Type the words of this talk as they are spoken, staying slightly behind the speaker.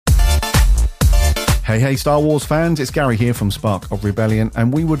Hey Star Wars fans, it's Gary here from Spark of Rebellion,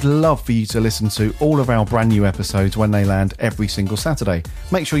 and we would love for you to listen to all of our brand new episodes when they land every single Saturday.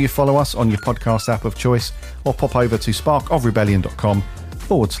 Make sure you follow us on your podcast app of choice or pop over to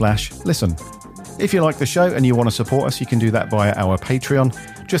sparkofrebellion.com/listen. If you like the show and you want to support us, you can do that via our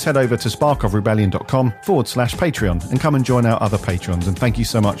Patreon. Just head over to sparkofrebellion.com/Patreon and come and join our other patrons, and thank you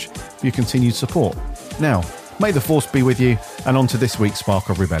so much for your continued support. Now, may the Force be with you, and on to this week's Spark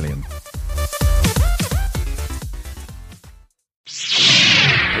of Rebellion.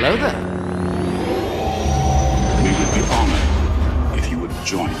 Hello there. We would be honored if you would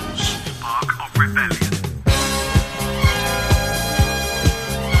join us. Spark of Rebellion.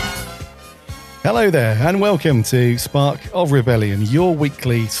 Hello there, and welcome to Spark of Rebellion, your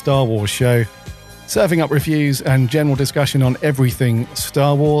weekly Star Wars show, serving up reviews and general discussion on everything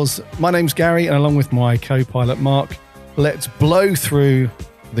Star Wars. My name's Gary, and along with my co-pilot Mark, let's blow through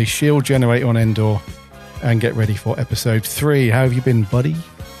the shield generator on Endor and get ready for episode 3. How have you been, buddy?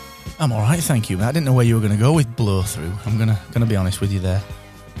 I'm all right, thank you. I didn't know where you were going to go with blow through. I'm gonna be honest with you there.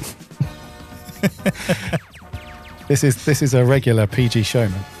 This is a regular PG show,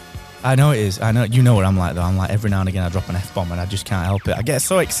 man. I know it is. I know. You know what I'm like, though. I'm like, every now and again I drop an F-bomb and I just can't help it. I get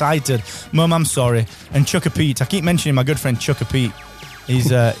so excited. Mum, I'm sorry. And Chucka Pete. I keep mentioning my good friend Chucka Pete.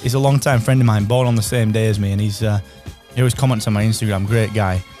 He's a long-time friend of mine, born on the same day as me, and he always comments on my Instagram, great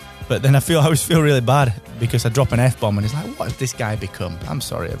guy. But then I always feel really bad because I drop an F-bomb and he's like, what has this guy become? I'm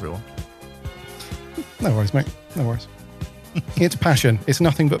sorry, everyone. No worries, mate. No worries. It's passion. It's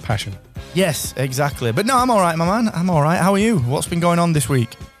nothing but passion. Yes, exactly. But no, I'm all right, my man. I'm all right. How are you? What's been going on this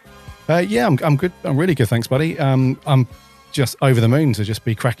week? Yeah, I'm good. I'm really good, thanks, buddy. I'm just over the moon to just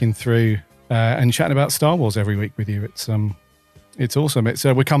be cracking through and chatting about Star Wars every week with you. It's awesome.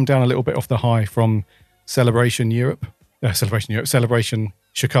 We come down a little bit off the high from Celebration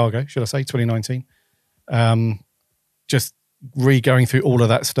Chicago, should I say, 2019. Just going through all of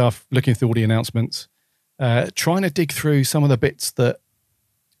that stuff, looking through all the announcements, trying to dig through some of the bits that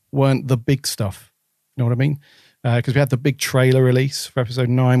weren't the big stuff. You know what I mean? Because we had the big trailer release for episode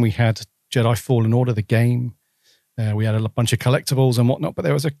 9. We had Jedi Fallen Order, the game. We had a bunch of collectibles and whatnot. But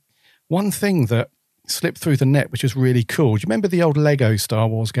there was one thing that slipped through the net, which was really cool. Do you remember the old Lego Star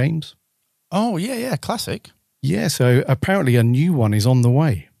Wars games? Oh, yeah, classic. Yeah, so apparently a new one is on the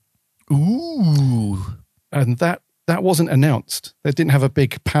way. Ooh. And that wasn't announced. They didn't have a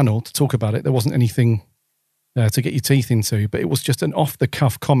big panel to talk about it. There wasn't anything to get your teeth into, but it was just an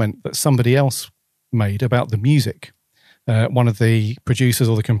off-the-cuff comment that somebody else made about the music. One of the producers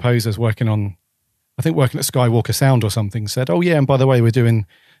or the composers working at Skywalker Sound or something said, oh yeah, and by the way, we're doing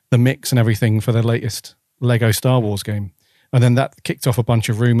the mix and everything for the latest Lego Star Wars game. And then that kicked off a bunch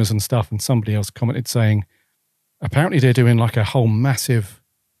of rumors and stuff, and somebody else commented saying, apparently they're doing like a whole massive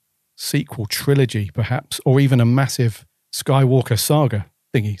sequel trilogy, perhaps, or even a massive Skywalker saga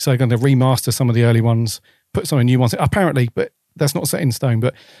thingy. So they're going to remaster some of the early ones, put some new ones, apparently, but that's not set in stone.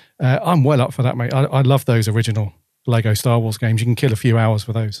 But I'm well up for that, mate. I love those original Lego Star Wars games. You can kill a few hours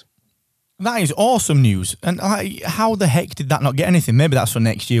for those. That is awesome news. And how the heck did that not get anything? Maybe that's for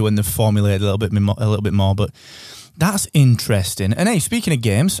next year when they've formulated a little bit more, but that's interesting. And hey, speaking of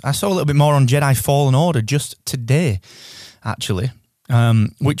games, I saw a little bit more on Jedi Fallen Order just today, actually,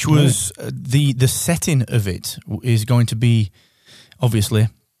 which was the setting of it is going to be, obviously,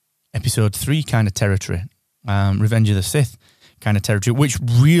 Episode 3 kind of territory, Revenge of the Sith kind of territory, which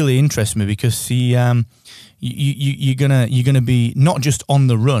really interests me because you're gonna be not just on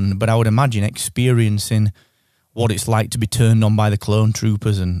the run, but I would imagine experiencing what it's like to be turned on by the clone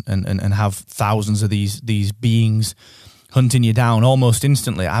troopers and have thousands of these beings hunting you down almost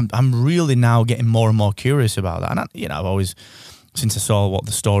instantly. I'm really now getting more and more curious about that. And I've always, since I saw what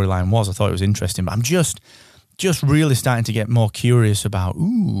the storyline was, I thought it was interesting. But I'm just really starting to get more curious about,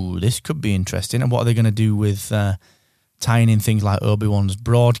 this could be interesting. And what are they going to do with tying in things like Obi-Wan's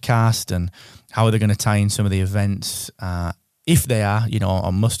broadcast, and how are they going to tie in some of the events, if they are,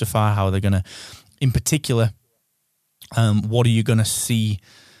 on Mustafar? How are they going to, in particular, what are you going to see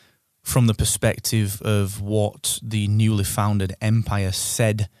from the perspective of what the newly founded Empire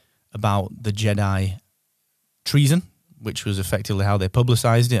said about the Jedi treason, which was effectively how they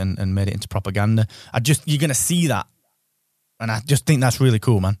publicized it and made it into propaganda? You're going to see that. And I just think that's really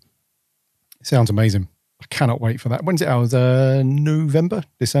cool, man. It sounds amazing. I cannot wait for that. When's it out? November?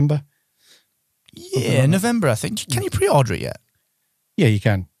 December? Yeah, November, I think. Can you pre-order it yet? Yeah, you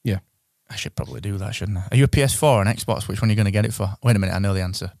can. Yeah. I should probably do that, shouldn't I? Are you a PS4 or an Xbox? Which one are you going to get it for? Wait a minute, I know the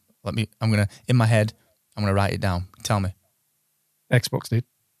answer. In my head, I'm going to write it down. Tell me. Xbox, dude.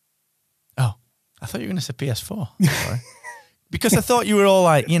 Oh, I thought you were going to say PS4. Sorry. Because I thought you were all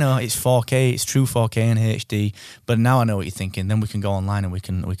like, it's 4K, it's true 4K and HD. But now I know what you're thinking. Then we can go online and we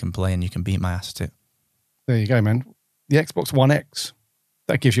can play and you can beat my ass at it. There you go, man. The Xbox One X,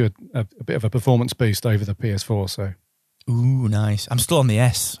 that gives you a bit of a performance boost over the PS4. So, ooh, nice. I'm still on the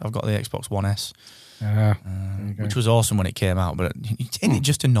S. I've got the Xbox One S, which was awesome when it came out. But isn't it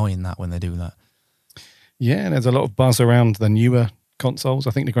just annoying that when they do that? Yeah, there's a lot of buzz around the newer consoles.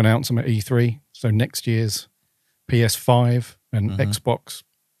 I think they're going to announce them at E3. So next year's PS5 and Xbox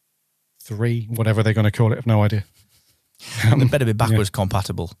 3, whatever they're going to call it, I've no idea. They better be backwards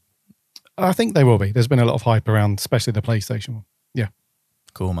compatible. I think they will be. There's been a lot of hype around, especially the PlayStation one. Yeah.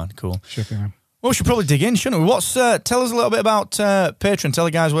 Cool, man. Cool. Should be, man. Well, we should probably dig in, shouldn't we? Tell us a little bit about Patreon. Tell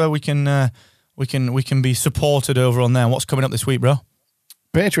the guys where we can be supported over on there. What's coming up this week, bro?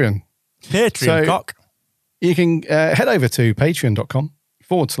 Patreon. So, cock. You can head over to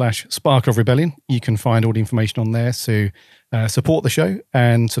patreon.com/Spark of Rebellion. You can find all the information on there to support the show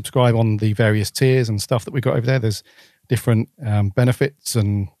and subscribe on the various tiers and stuff that we've got over there. There's different benefits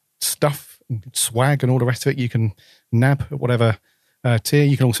and stuff, and swag and all the rest of it. You can nab at whatever tier.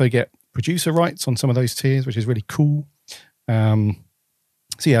 You can also get producer rights on some of those tiers, which is really cool. So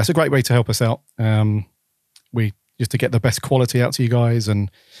yeah, it's a great way to help us out. We just to get the best quality out to you guys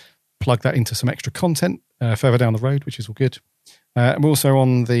and plug that into some extra content further down the road, which is all good. And we're also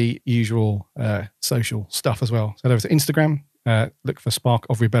on the usual social stuff as well. So head over to Instagram, look for Spark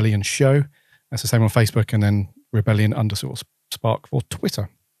of Rebellion Show. That's the same on Facebook, and then Rebellion_Spark for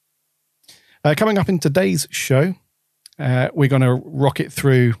Twitter. Coming up in today's show, we're going to rocket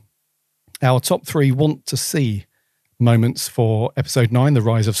through our top 3 want to see moments for episode 9, The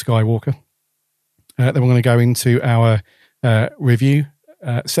Rise of Skywalker. Then we're going to go into our review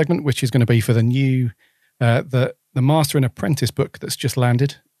segment, which is going to be for the new the Master and Apprentice book that's just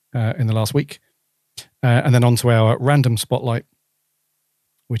landed in the last week. And then on to our random spotlight,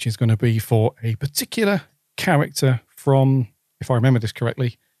 which is going to be for a particular character from, if I remember this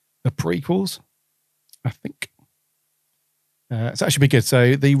correctly, the prequels, I think. So that should be good.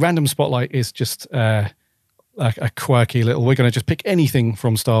 So the random spotlight is just like a quirky little, we're going to just pick anything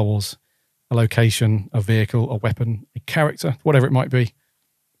from Star Wars, a location, a vehicle, a weapon, a character, whatever it might be.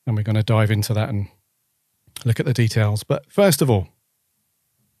 And we're going to dive into that and look at the details. But first of all,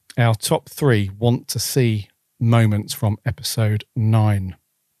 our top 3 want to see moments from episode 9.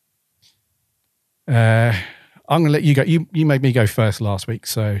 I'm going to let you go. You made me go first last week,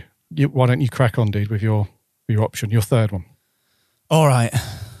 so why don't you crack on, dude, with your option, your third one. All right.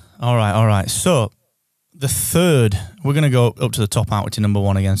 So the third, we're going to go up to the top out to number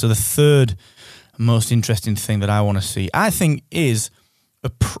 1 again. So the third most interesting thing that I want to see, I think, is,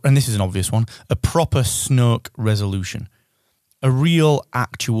 and this is an obvious one, a proper Snoke resolution. A real,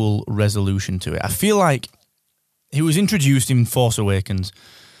 actual resolution to it. I feel like he was introduced in Force Awakens,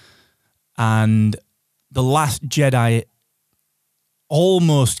 and The Last Jedi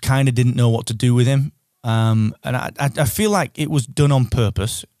almost kind of didn't know what to do with him. And I feel like it was done on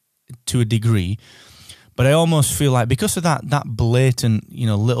purpose to a degree, but I almost feel like because of that blatant,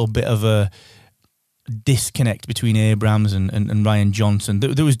 little bit of a disconnect between Abrams and Rian Johnson,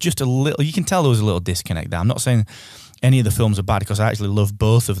 there was just a little, you can tell there was a little disconnect there. I'm not saying any of the films are bad, because I actually love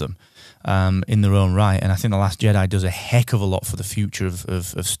both of them in their own right, and I think The Last Jedi does a heck of a lot for the future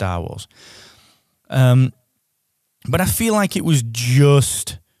of Star Wars. But I feel like it was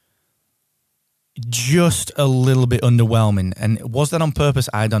just a little bit underwhelming. And was that on purpose?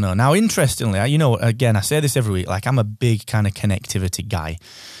 I don't know. Now, interestingly, again, I say this every week, like I'm a big kind of connectivity guy.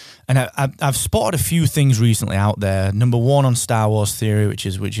 And I've spotted a few things recently out there. Number 1 on Star Wars Theory, which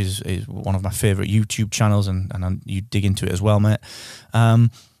is one of my favorite YouTube channels, and you dig into it as well, mate.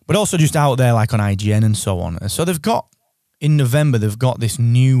 But also just out there like on IGN and so on. So in November, they've got this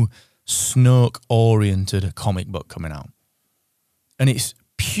new Snoke-oriented comic book coming out. And it's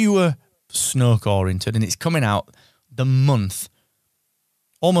pure Snoke-oriented, and it's coming out the month,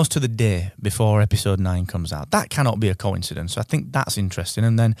 almost to the day before episode 9 comes out. That cannot be a coincidence. So I think that's interesting.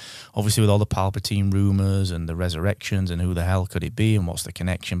 And then, obviously, with all the Palpatine rumours and the resurrections and who the hell could it be and what's the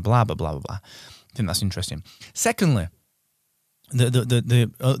connection, blah, blah, blah, blah, blah. I think that's interesting. Secondly,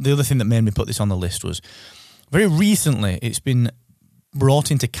 the other thing that made me put this on the list was, very recently, it's been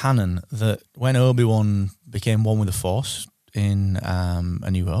brought into canon that when Obi-Wan became one with the Force in A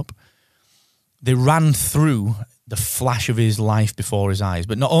New Hope, they ran through the flash of his life before his eyes.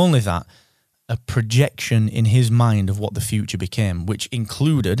 But not only that, a projection in his mind of what the future became, which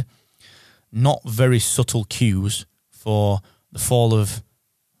included not very subtle cues for the fall of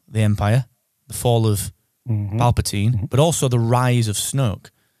the Empire, the fall of Palpatine, but also the rise of Snoke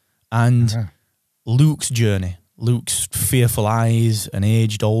and Luke's journey, Luke's fearful eyes, an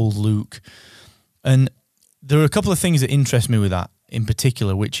aged old Luke. And there are a couple of things that interest me with that in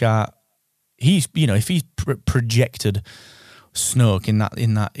particular, which are, if he's projected Snoke in that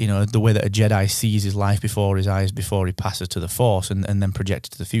the way that a Jedi sees his life before his eyes before he passes to the Force and then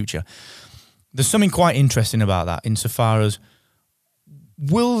projected to the future. There's something quite interesting about that insofar as,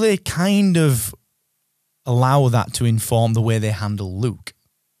 will they kind of allow that to inform the way they handle Luke?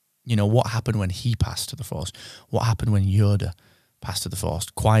 What happened when he passed to the Force? What happened when Yoda passed to the Force?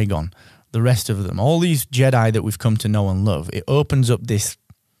 Qui-Gon, the rest of them, all these Jedi that we've come to know and love. It opens up this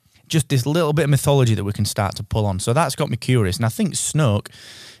little bit of mythology that we can start to pull on. So that's got me curious. And I think Snoke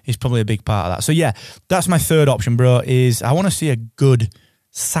is probably a big part of that. So yeah, that's my third option, bro, is I want to see a good,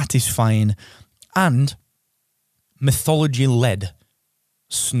 satisfying and mythology-led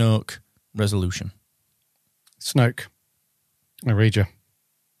Snoke resolution. Snoke. I read you.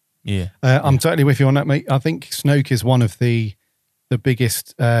 Yeah. I'm totally with you on that, mate. I think Snoke is one of the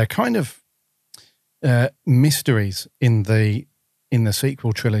biggest kind of mysteries in the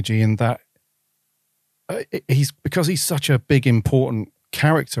sequel trilogy, in that he's such a big, important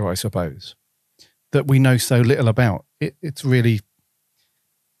character, I suppose, that we know so little about. It's really,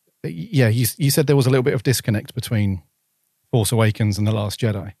 yeah, you said there was a little bit of disconnect between Force Awakens and The Last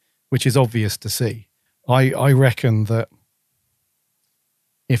Jedi, which is obvious to see. I reckon that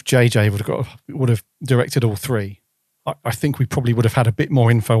if JJ would have directed all three, I think we probably would have had a bit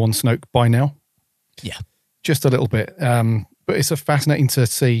more info on Snoke by now. Yeah. Just a little bit. But it's fascinating to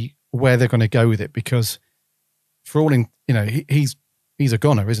see where they're going to go with it, because for all he's a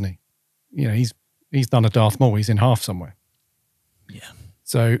goner, isn't he? He's done a Darth Maul. He's in half somewhere. Yeah.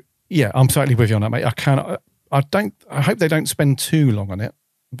 So yeah, I'm totally with you on that, mate. I hope they don't spend too long on it,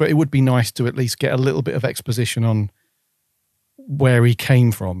 but it would be nice to at least get a little bit of exposition on where he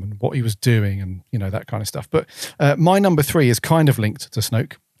came from and what he was doing and, that kind of stuff. But my number 3 is kind of linked to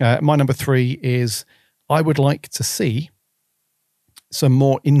Snoke. My number 3 is, I would like to see some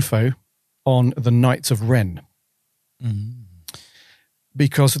more info on the Knights of Ren. Mm.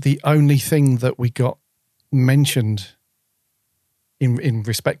 Because the only thing that we got mentioned in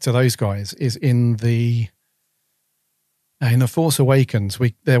respect to those guys is in the Force Awakens.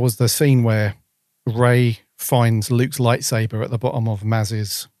 There was the scene where Rey finds Luke's lightsaber at the bottom of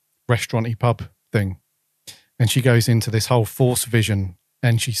Maz's restaurant-y pub thing, and she goes into this whole Force vision,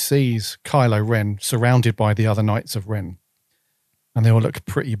 and she sees Kylo Ren surrounded by the other Knights of Ren, and they all look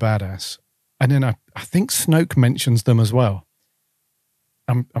pretty badass. And then I think Snoke mentions them as well.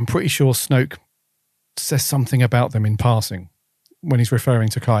 I'm pretty sure Snoke says something about them in passing when he's referring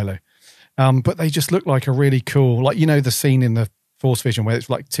to Kylo. But they just look like a really cool, the scene in the Force vision where it's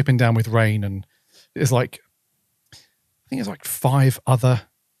like tipping down with rain, and there's I think it's 5 other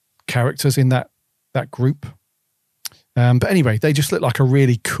characters in that group. But anyway, they just look like a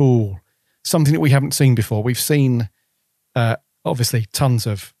really cool, something that we haven't seen before. We've seen, obviously, tons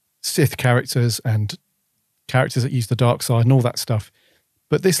of Sith characters and characters that use the dark side and all that stuff.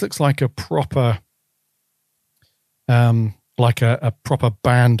 But this looks like a proper, a proper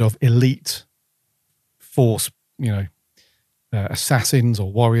band of elite Force, assassins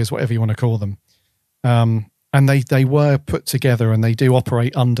or warriors, whatever you want to call them. And they were put together, and they do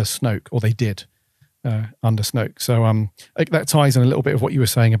operate under Snoke, or they did under Snoke. So that ties in a little bit of what you were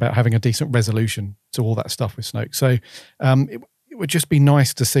saying about having a decent resolution to all that stuff with Snoke. So it would just be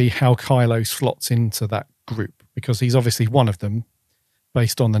nice to see how Kylo slots into that group, because he's obviously one of them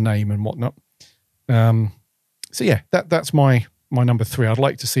based on the name and whatnot. So yeah, that's my number 3. I'd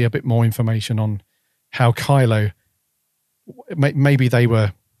like to see a bit more information on how Kylo, maybe they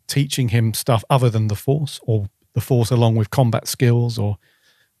were teaching him stuff other than the Force, or the Force along with combat skills, or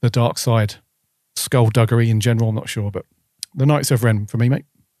the dark side skullduggery in general. I'm not sure, but the Knights of Ren for me, mate.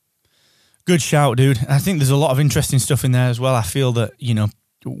 Good shout, dude. I think there's a lot of interesting stuff in there as well. I feel that,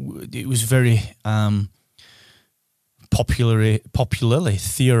 it was very popularly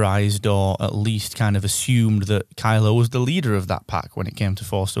theorized, or at least kind of assumed, that Kylo was the leader of that pack when it came to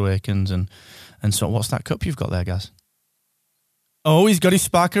Force Awakens. And so what's that cup you've got there, Gaz? Oh, he's got his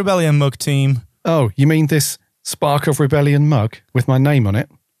Spark of Rebellion mug, team. Oh, you mean this Spark of Rebellion mug with my name on it?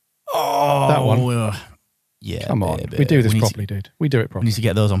 Oh, that one. Yeah, come on. We do this properly, dude. We do it properly. We need to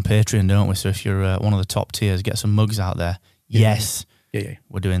get those on Patreon, don't we? So if you're one of the top tiers, get some mugs out there. Yeah. Yes. Yeah.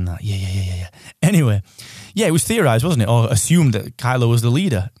 We're doing that. Yeah. Anyway, yeah, it was theorized, wasn't it? Or assumed that Kylo was the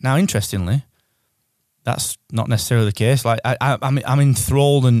leader. Now, interestingly, that's not necessarily the case. I'm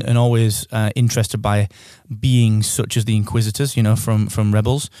enthralled and always interested by beings such as the Inquisitors, from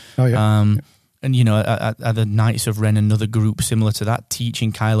Rebels. Oh, yeah. And, are the Knights of Ren another group similar to that,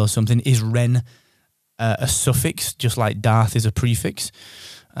 teaching Kylo something? Is Ren a suffix, just like Darth is a prefix.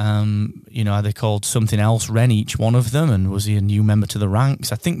 Are they called something else, Ren, each one of them? And was he a new member to the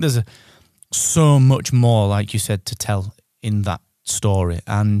ranks? I think there's so much more, like you said, to tell in that story.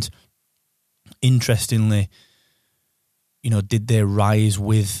 And interestingly, did they rise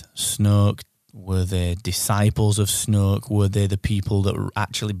with Snoke? Were they disciples of Snoke? Were they the people that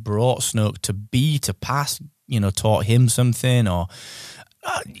actually brought Snoke to pass, taught him something? Or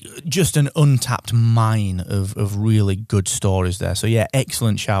just an untapped mine of really good stories there. So yeah,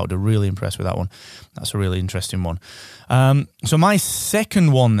 excellent shout. I'm really impressed with that one. That's a really interesting one. So my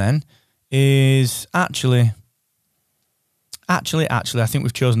second one then is actually, I think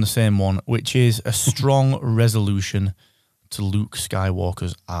we've chosen the same one, which is a strong resolution to Luke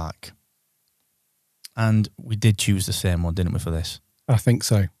Skywalker's arc. And we did choose the same one, didn't we, for this? I think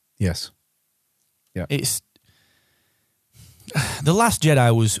so, yes. Yeah. It's The Last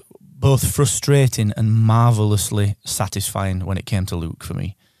Jedi was both frustrating and marvelously satisfying when it came to Luke for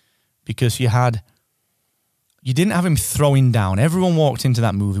me. Because you didn't have him throwing down. Everyone walked into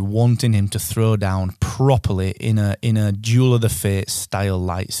that movie wanting him to throw down properly in a Duel of the Fates style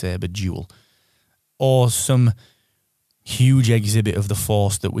lightsaber duel. Or some huge exhibit of the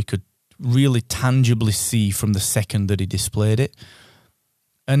Force that we could really tangibly see from the second that he displayed it.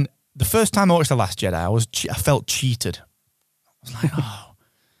 And the first time I watched The Last Jedi, I felt cheated. I was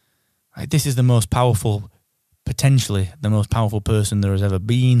like, this is potentially the most powerful person there has ever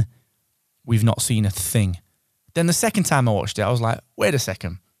been. We've not seen a thing. Then the second time I watched it, I was like, wait a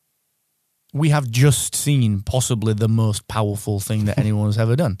second. We have just seen possibly the most powerful thing that anyone's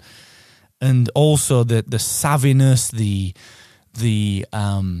ever done. And also the savviness, the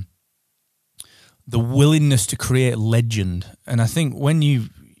willingness to create legend. And I think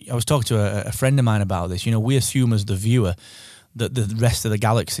I was talking to a friend of mine about this, we assume as the viewer that the rest of the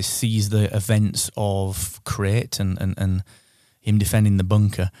galaxy sees the events of Crate and him defending the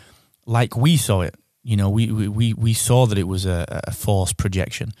bunker like we saw it. We saw that it was a Force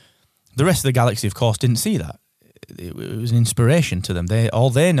projection. The rest of the galaxy, of course, didn't see that. It was an inspiration to them. All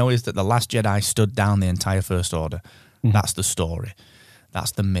they know is that the Last Jedi stood down the entire First Order. Mm-hmm. That's the story.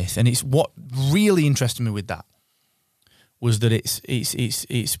 That's the myth. And it's what really interested me with that was that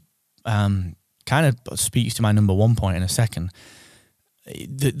it's kind of speaks to my number one point in a second.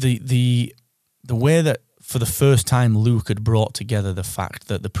 The way that for the first time Luke had brought together the fact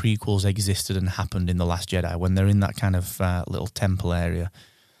that the prequels existed and happened in The Last Jedi when they're in that kind of little temple area.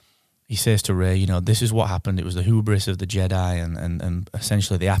 He says to Rey, this is what happened. It was the hubris of the Jedi and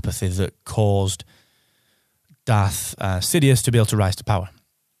essentially the apathy that caused Darth Sidious to be able to rise to power.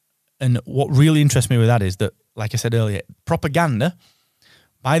 And what really interests me with that is that, like I said earlier, propaganda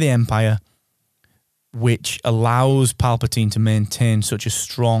by the Empire, which allows Palpatine to maintain such a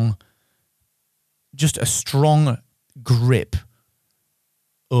strong grip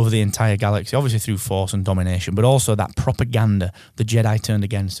over the entire galaxy, obviously through force and domination, but also that propaganda, the Jedi turned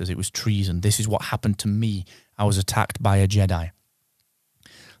against us, it was treason, this is what happened to me, I was attacked by a Jedi.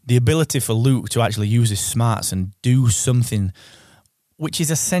 The ability for Luke to actually use his smarts and do something which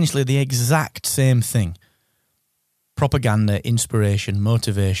is essentially the exact same thing. Propaganda, inspiration,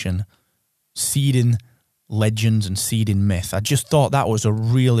 motivation, seeding legends and seeding myth. I just thought that was a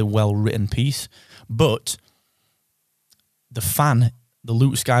really well-written piece. But the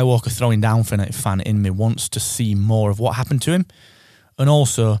Luke Skywalker throwing down fan in me wants to see more of what happened to him. And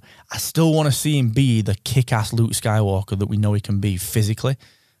also, I still want to see him be the kick-ass Luke Skywalker that we know he can be physically.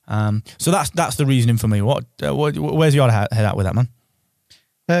 So that's the reasoning for me. Where's your head at with that, man?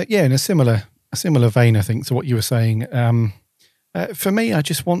 Yeah, in a similar vein, I think, to what you were saying. For me, I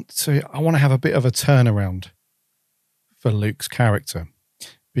want to have a bit of a turnaround for Luke's character,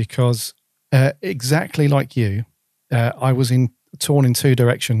 because exactly like you, I was torn in two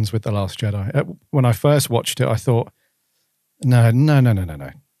directions with The Last Jedi. When I first watched it, I thought, no.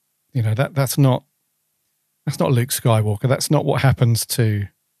 That's not Luke Skywalker. That's not what happens to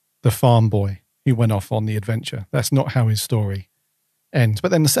the farm boy who went off on the adventure. That's not how his story ends. But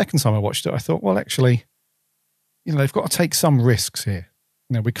then the second time I watched it, I thought, well, actually, they've got to take some risks here.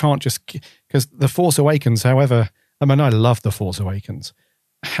 We can't just, because The Force Awakens, however, I love The Force Awakens.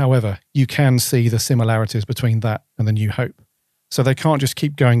 However, you can see the similarities between that and The New Hope. So they can't just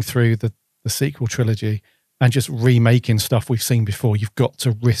keep going through the sequel trilogy and just remaking stuff we've seen before. You've got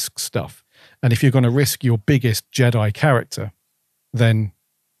to risk stuff. And if you're going to risk your biggest Jedi character, then,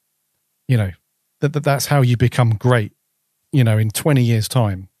 that's how you become great. In 20 years'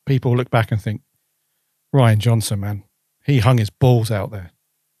 time, people look back and think, Rian Johnson, man, he hung his balls out there.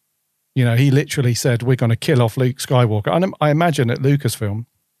 He literally said, we're going to kill off Luke Skywalker. And I imagine at Lucasfilm,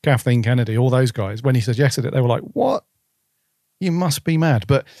 Kathleen Kennedy, all those guys, when he suggested it, they were like, what? You must be mad.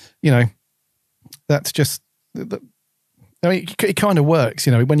 But, that's just, it kind of works,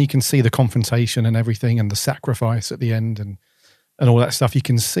 when you can see the confrontation and everything and the sacrifice at the end and all that stuff, you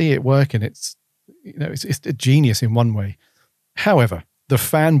can see it working. It's a genius in one way. However, the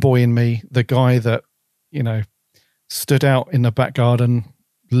fanboy in me, the guy that, stood out in the back garden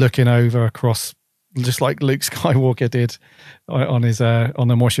looking over across, just like Luke Skywalker did on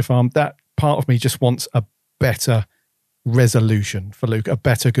the Moisture farm, that part of me just wants a better resolution for Luke, a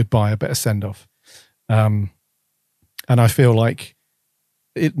better goodbye, a better send-off. And I feel like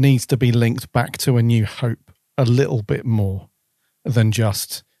it needs to be linked back to A New Hope a little bit more than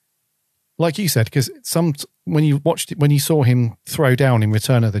just, like you said, because when you saw him throw down in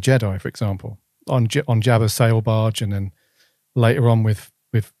Return of the Jedi, for example, on Jabba's sail barge, and then later on with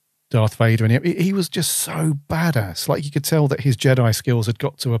Darth Vader, and he was just so badass. Like, you could tell that his Jedi skills had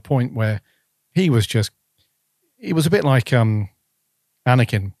got to a point where he was a bit like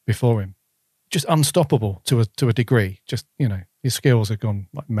Anakin before him, just unstoppable to a degree. Just, his skills had gone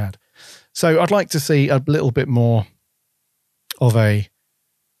like mad. So I'd like to see a little bit more of a,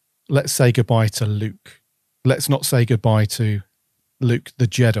 let's say goodbye to Luke. Let's not say goodbye to Luke the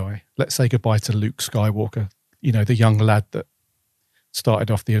Jedi. Let's say goodbye to Luke Skywalker, the young lad that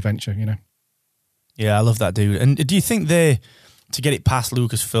started off the adventure, Yeah, I love that, dude. And do you think to get it past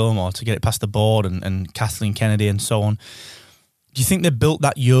Lucasfilm or to get it past the board and Kathleen Kennedy and so on, do you think they built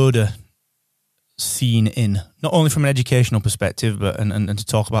that Yoda scene in, not only from an educational perspective, but and to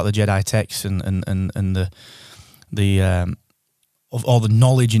talk about the Jedi texts and the of all the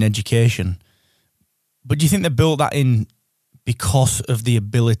knowledge in education, but do you think they built that in because of the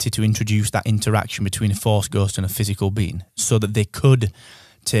ability to introduce that interaction between a Force ghost and a physical being, so that they could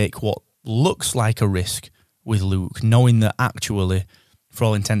take what looks like a risk with Luke, knowing that actually, for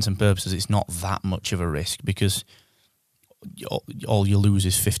all intents and purposes, it's not that much of a risk, because all you lose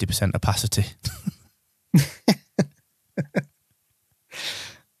is 50% opacity.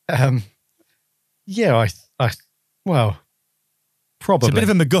 Well, probably. It's a bit of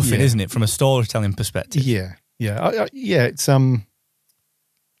a MacGuffin, isn't it, from a storytelling perspective? Yeah. It's I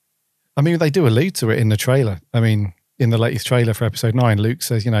mean, they do allude to it in the trailer. I mean, in the latest trailer for Episode 9, Luke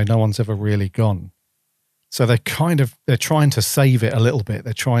says, no one's ever really gone. So they're trying to save it a little bit.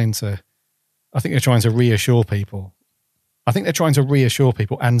 I think they're trying to reassure people. I think they're trying to reassure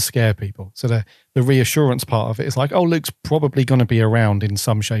people and scare people. So the reassurance part of it is like, oh, Luke's probably going to be around in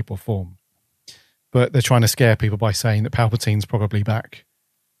some shape or form. But they're trying to scare people by saying that Palpatine's probably back.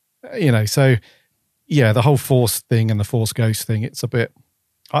 So yeah, the whole Force thing and the Force Ghost thing, it's a bit,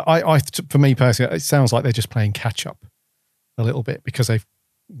 for me personally, it sounds like they're just playing catch up a little bit, because they've,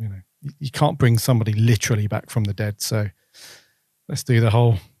 you can't bring somebody literally back from the dead. So let's do the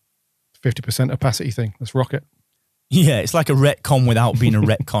whole 50% opacity thing. Let's rock it. Yeah, it's like a retcon without being a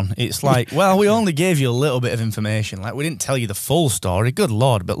retcon. It's like, well, we only gave you a little bit of information. Like, we didn't tell you the full story. Good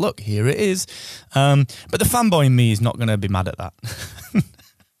Lord. But look, here it is. But the fanboy in me is not going to be mad at that.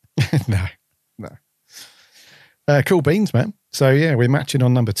 No. Cool beans, man. So yeah, we're matching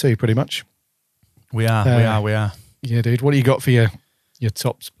on number 2 pretty much. We are. Yeah, dude. What do you got for your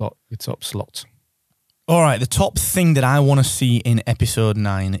top slot? All right, the top thing that I want to see in Episode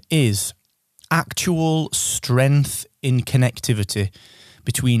 9 is actual strength in connectivity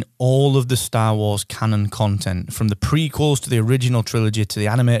between all of the Star Wars canon content, from the prequels to the original trilogy to the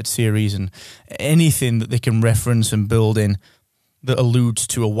animated series, and anything that they can reference and build in that alludes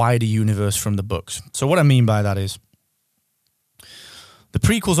to a wider universe from the books. So what I mean by that is, the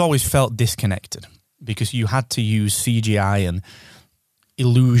prequels always felt disconnected because you had to use CGI and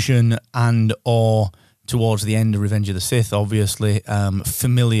illusion and, or towards the end of Revenge of the Sith, obviously,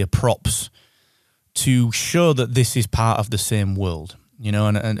 familiar props to show that this is part of the same world.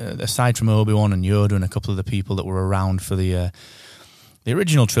 And aside from Obi-Wan and Yoda and a couple of the people that were around for the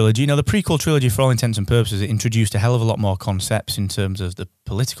original trilogy, the prequel trilogy, for all intents and purposes, it introduced a hell of a lot more concepts in terms of the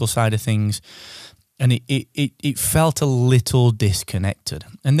political side of things, and it felt a little disconnected.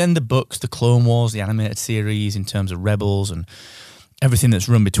 And then the books, the Clone Wars, the animated series, in terms of Rebels and everything that's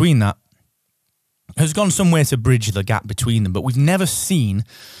run between that, has gone some way to bridge the gap between them. But we've never seen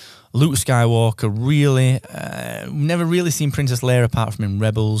Luke Skywalker really, never really seen Princess Leia, apart from in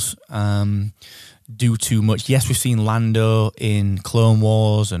Rebels, do too much. Yes, we've seen Lando in Clone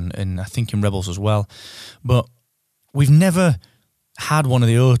Wars and I think in Rebels as well, but we've never had one of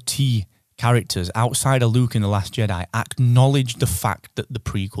the OT characters outside of Luke in The Last Jedi acknowledge the fact that the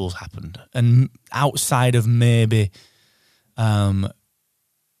prequels happened, and outside of maybe Alec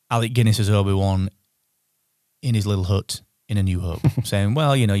Guinness as Obi-Wan in his little hut in A New Hope, saying,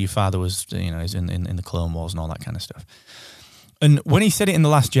 well, your father was, is in the Clone Wars and all that kind of stuff. And when he said it in The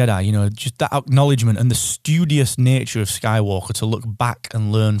Last Jedi, just that acknowledgement and the studious nature of Skywalker to look back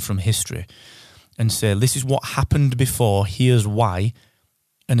and learn from history and say, this is what happened before, here's why,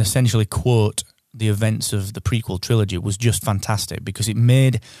 and essentially quote the events of the prequel trilogy was just fantastic because it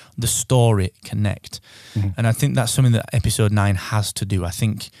made the story connect. Mm-hmm. And I think that's something that Episode 9 has to do. I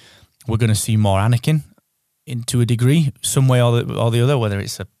think we're going to see more Anakin to a degree, some way or the other, whether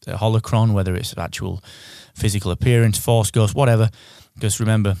it's a holocron, whether it's actual physical appearance, Force Ghost, whatever. Because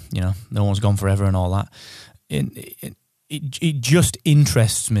remember, no one's gone forever and all that. It just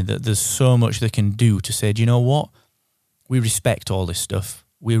interests me that there's so much they can do to say, do you know what? We respect all this stuff.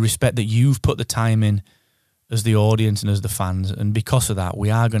 We respect that you've put the time in as the audience and as the fans, and because of that, we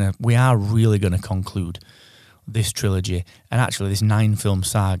are really gonna conclude this trilogy and actually this 9-film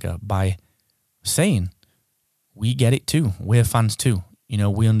saga by saying we get it too. We're fans too.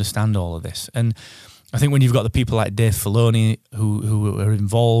 We understand all of this. And I think when you've got the people like Dave Filoni who are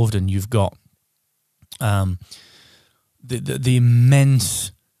involved, and you've got the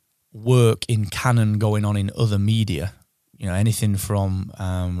immense work in canon going on in other media, anything from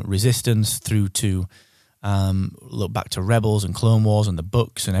Resistance through to look back to Rebels and Clone Wars and the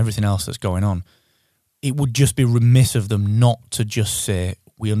books and everything else that's going on, it would just be remiss of them not to just say,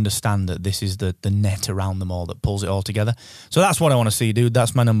 we understand that this is the net around them all that pulls it all together. So that's what I want to see, dude.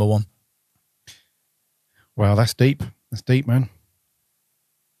 That's my number one. Wow, that's deep. That's deep, man.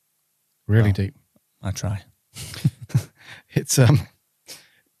 Really deep. I try. It's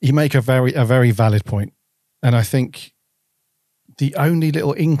you make a very valid point, and I think the only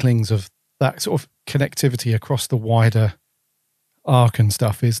little inklings of that sort of connectivity across the wider arc and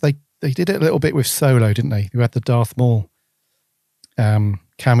stuff is they did it a little bit with Solo, didn't they? Who had the Darth Maul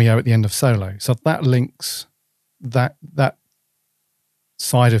cameo at the end of Solo, so that links that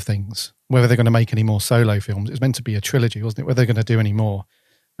side of things. Whether they're going to make any more Solo films, it's meant to be a trilogy, wasn't it? Whether they're going to do any more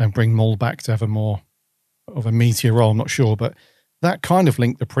and bring Maul back to have a more of a meteor role, I'm not sure, but that kind of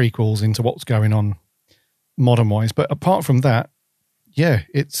linked the prequels into what's going on modern wise. But apart from that, yeah,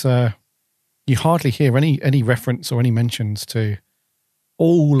 it's you hardly hear any reference or any mentions to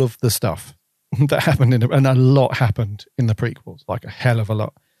all of the stuff that happened and a lot happened in the prequels, like a hell of a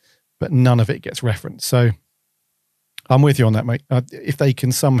lot, but none of it gets referenced. So I'm with you on that, mate. If they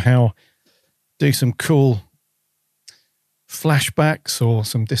can somehow do some cool flashbacks or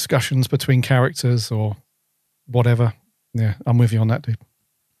some discussions between characters or whatever, yeah, I'm with you on that, dude.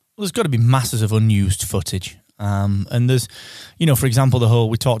 Well, there's got to be masses of unused footage. And there's, for example,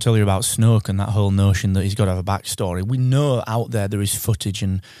 we talked earlier about Snoke and that whole notion that he's got to have a backstory. We know out there is footage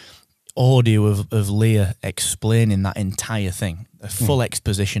and audio of Leia explaining that entire thing, a full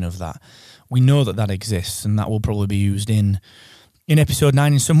exposition of that. We know that exists, and that will probably be used in Episode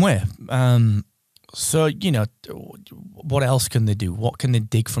 9 in some way. So, what else can they do? What can they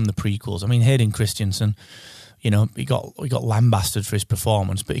dig from the prequels? I mean, Hayden Christensen, he got lambasted for his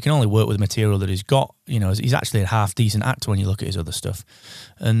performance, but he can only work with the material that he's got. He's actually a half decent actor when you look at his other stuff,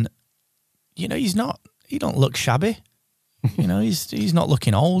 and he don't look shabby. He's not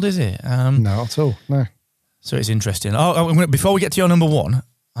looking old, is he? No, at all. No. So it's interesting. Before we get to your number one,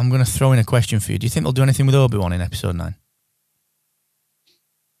 I'm going to throw in a question for you. Do you think they'll do anything with Obi-Wan in Episode 9?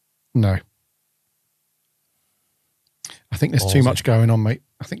 No. I think there's too much going on, mate.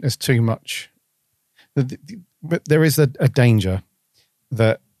 I think there's too much. But there is a danger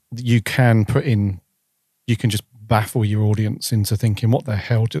that you can just baffle your audience into thinking, what the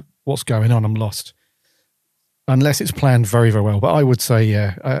hell, what's going on? I'm lost. Unless it's planned very, very well. But I would say,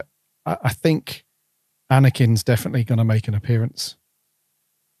 yeah, I think Anakin's definitely going to make an appearance.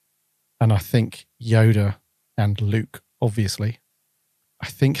 And I think Yoda and Luke, obviously. I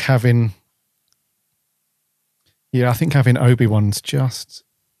think having Obi-Wan's just,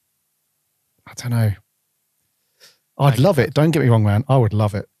 I don't know. I'd love it. Don't get me wrong, man. I would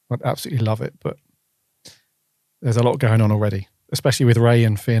love it. I'd absolutely love it. But there's a lot going on already, especially with Rey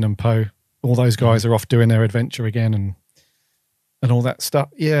and Finn and Poe. All those guys are off doing their adventure again and all that stuff.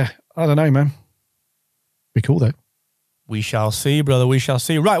 Yeah, I don't know, man. Be cool, though. We shall see, brother. We shall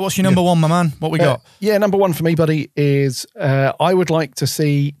see. Right, what's your number one, my man? What we got? Yeah, number one for me, buddy, is I would like to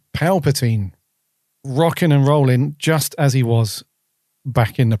see Palpatine rocking and rolling just as he was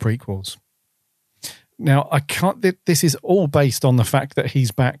back in the prequels. Now, this is all based on the fact that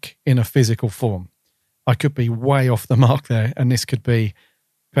he's back in a physical form. I could be way off the mark there, and this could be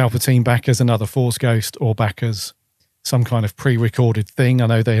Palpatine back as another Force ghost or back as some kind of pre-recorded thing. I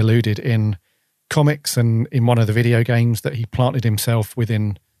know they alluded in comics and in one of the video games that he planted himself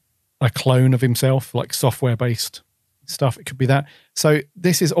within a clone of himself, like software-based stuff. It could be that. So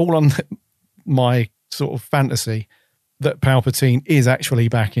this is all on my sort of fantasy that Palpatine is actually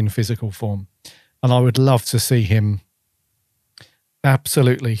back in physical form. And I would love to see him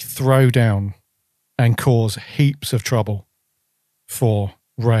absolutely throw down and cause heaps of trouble for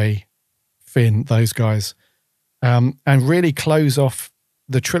Rey, Finn, those guys, and really close off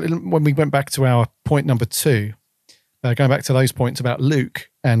the trilogy. When we went back to our point number 2, going back to those points about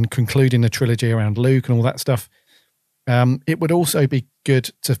Luke and concluding the trilogy around Luke and all that stuff, it would also be good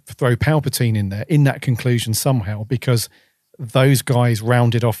to throw Palpatine in there in that conclusion somehow, because those guys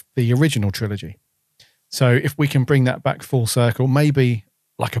rounded off the original trilogy. So if we can bring that back full circle, maybe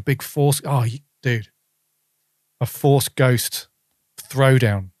like a big force. Oh, dude, a Force Ghost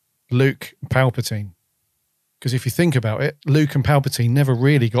throwdown, Luke and Palpatine. Because if you think about it, Luke and Palpatine never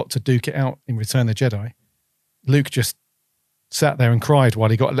really got to duke it out in Return of the Jedi. Luke just sat there and cried while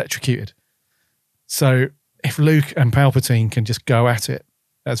he got electrocuted. So if Luke and Palpatine can just go at it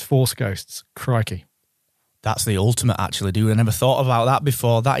as Force Ghosts, crikey. That's the ultimate, actually, dude. I never thought about that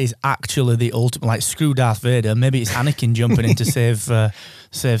before. That is actually the ultimate. Like, screw Darth Vader. Maybe it's Anakin jumping in to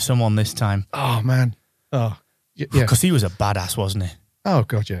save someone this time. Oh, man. Oh, yeah. Because he was a badass, wasn't he? Oh,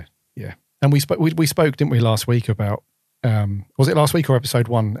 God, yeah. Yeah. And we spoke, didn't we, last week about, was it last week or episode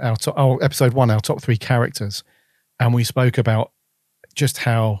 1? Episode 1, our top 3 characters. And we spoke about just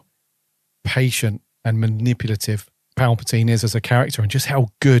how patient and manipulative Palpatine is as a character, and just how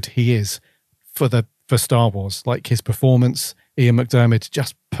good he is for Star Wars. Like, his performance, Ian McDiarmid,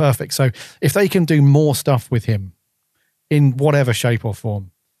 just perfect. So if they can do more stuff with him in whatever shape or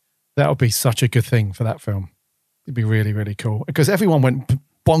form, that would be such a good thing for that film. It'd be really, really cool. Because everyone went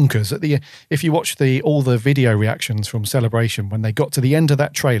bonkers at if you watch all the video reactions from Celebration, when they got to the end of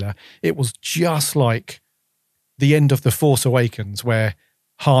that trailer, it was just like the end of The Force Awakens, where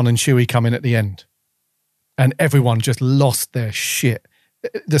Han and Chewie come in at the end. And everyone just lost their shit.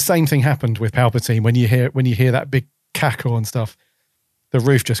 The same thing happened with Palpatine when you hear that big cackle and stuff. The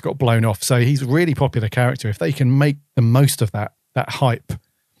roof just got blown off. So he's a really popular character. If they can make the most of that hype,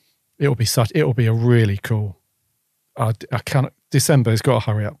 it'll be a really cool. I can't. December has got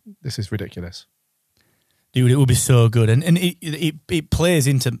to hurry up. This is ridiculous, dude. It would be so good, and it plays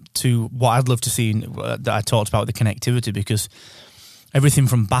into what I'd love to see that I talked about, the connectivity, because everything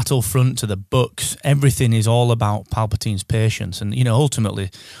from Battlefront to the books, everything is all about Palpatine's patience. And, ultimately,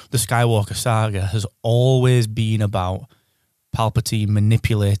 the Skywalker saga has always been about Palpatine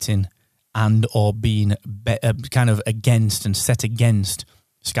manipulating and or being kind of against and set against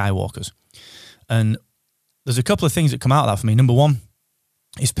Skywalkers. And there's a couple of things that come out of that for me. Number one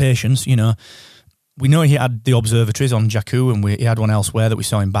is patience. We know he had the observatories on Jakku, and he had one elsewhere that we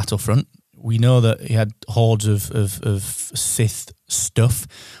saw in Battlefront. We know that he had hordes of Sith stuff.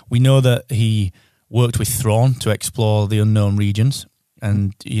 We know that he worked with Thrawn to explore the unknown regions.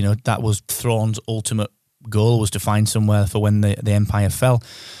 And, that was Thrawn's ultimate goal, was to find somewhere for when the Empire fell,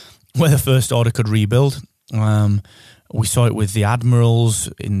 where the First Order could rebuild. We saw it with the admirals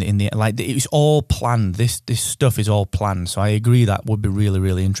it was all planned. This stuff is all planned. So I agree that would be really,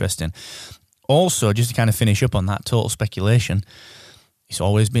 really interesting. Also, just to kind of finish up on that total speculation, it's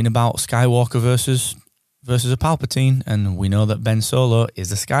always been about Skywalker versus a Palpatine, and we know that Ben Solo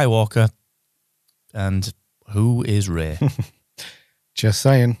is a Skywalker. And who is Rey? Just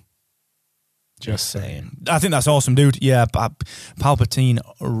saying. I think that's awesome, dude. Yeah, Palpatine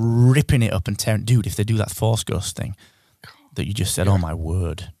ripping it up and tearing. Dude, if they do that Force Ghost thing that you just said, oh my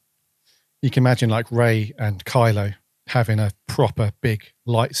word. You can imagine like Rey and Kylo having a proper big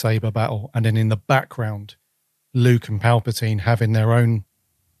lightsaber battle, and then in the background, Luke and Palpatine having their own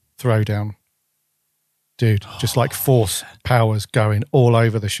throwdown. Dude, just like Force powers going all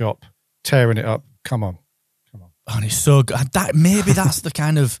over the shop, tearing it up. Come on. And it's so good. Maybe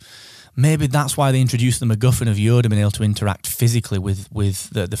that's why they introduced the MacGuffin of Yoda being able to interact physically with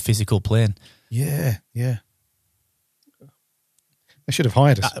the physical plane. Yeah. They should have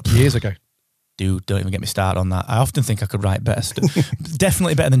hired us years ago. Dude, don't even get me started on that. I often think I could write better stuff.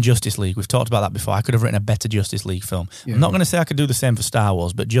 Definitely better than Justice League. We've talked about that before. I could have written a better Justice League film. Yeah, I'm not going to say I could do the same for Star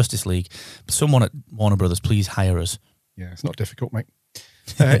Wars, but Justice League, someone at Warner Brothers, please hire us. Yeah, it's not difficult, mate.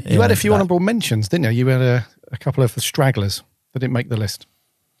 You had a few honourable mentions, didn't you? You had a couple of stragglers that didn't make the list.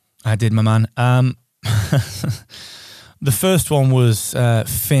 I did, my man. The first one was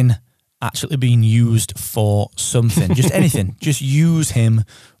Finn actually being used for something. Just anything. Just use him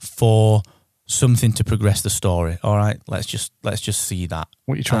for something to progress the story. All right, let's just see that.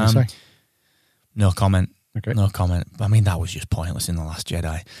 What are you trying to say? No comment. Okay. No comment. I mean, that was just pointless in The Last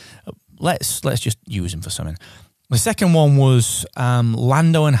Jedi. Let's just use him for something. The second one was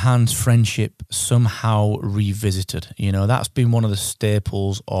Lando and Han's friendship somehow revisited. You know, that's been one of the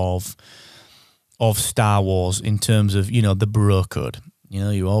staples of Star Wars in terms of, you know, the bro code. You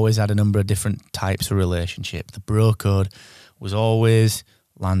know, you always had a number of different types of relationship. The bro code was always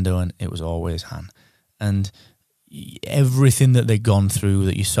Lando and it was always Han. And everything that they'd gone through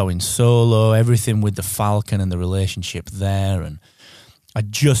that you saw in Solo, everything with the Falcon and the relationship there, and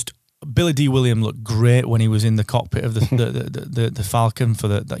Billy D. Williams looked great when he was in the cockpit of the Falcon for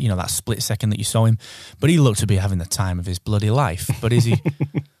the you know, that split second that you saw him, but he looked to be having the time of his bloody life. But is he?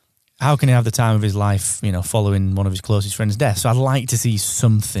 How can he have the time of his life, you know, following one of his closest friends' death? So I'd like to see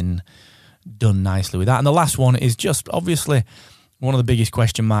something done nicely with that. And the last one is just obviously one of the biggest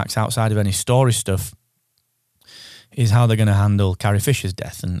question marks outside of any story stuff is how they're going to handle Carrie Fisher's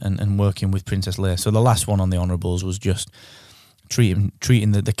death and working with Princess Leia. So the last one on the honourables was just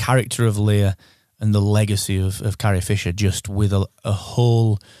treating the character of Leia and the legacy of Carrie Fisher just with a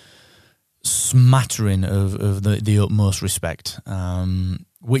whole smattering of the utmost respect,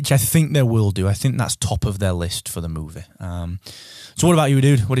 which I think they will do. I think that's top of their list for the movie. So what about you,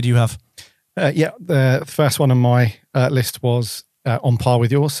 dude? What did you have? The first one on my list was on par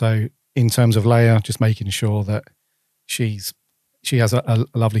with yours. So in terms of Leia, just making sure that she has a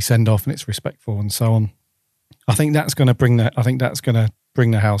lovely send-off and it's respectful and so on. I think that's going to bring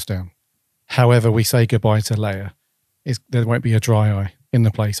the house down. However we say goodbye to Leia, there won't be a dry eye in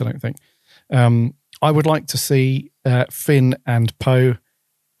the place, I don't think. I would like to see Finn and Poe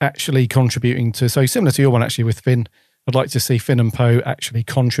actually contributing to, so similar to your one actually with Finn, I'd like to see Finn and Poe actually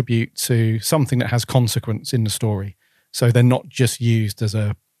contribute to something that has consequence in the story. So they're not just used as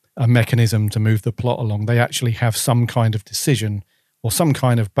a mechanism to move the plot along. They actually have some kind of decision or some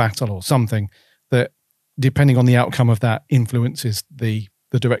kind of battle or something that, depending on the outcome of that, influences the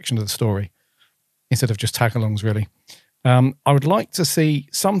direction of the story instead of just tag-alongs, really. I would like to see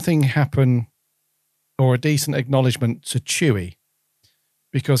something happen or a decent acknowledgement to Chewie,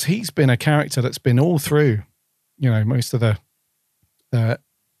 because he's been a character that's been all through, you know, most of he's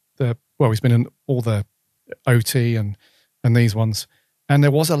been in all the OT and these ones. And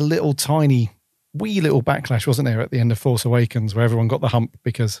there was a wee little backlash, wasn't there, at the end of Force Awakens, where everyone got the hump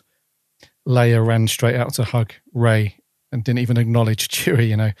because Leia ran straight out to hug Rey and didn't even acknowledge Chewie,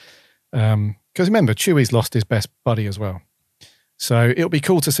 you know. Because remember, Chewie's lost his best buddy as well. So it'll be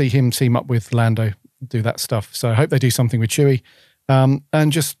cool to see him team up with Lando, do that stuff. So I hope they do something with Chewie.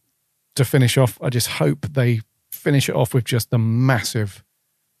 And just to finish off, I just hope they finish it off with just a massive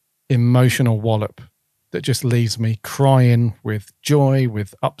emotional wallop that just leaves me crying with joy,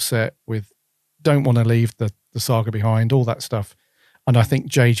 with upset, with don't want to leave the saga behind, all that stuff. And I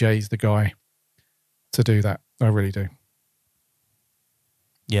think JJ's the guy to do that. I really do.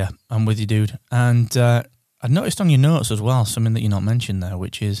 Yeah, I'm with you, dude. And I noticed on your notes as well, something that you're not mentioned there,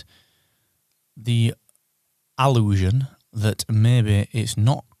 which is the allusion that maybe it's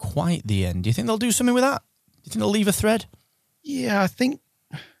not quite the end. Do you think they'll do something with that? Do you think they'll leave a thread? Yeah, I think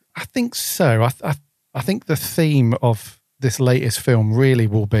so. I think the theme of this latest film really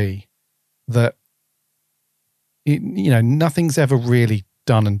will be that, you know, nothing's ever really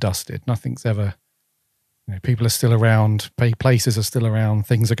done and dusted. Nothing's ever, you know, people are still around, places are still around,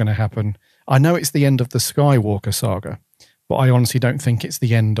 things are going to happen. I know it's the end of the Skywalker saga, but I honestly don't think it's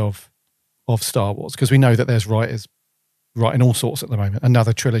the end of Star Wars, because we know that there's writers writing all sorts at the moment,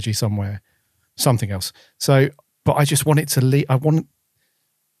 another trilogy somewhere, something else. So, but I just want it to lead,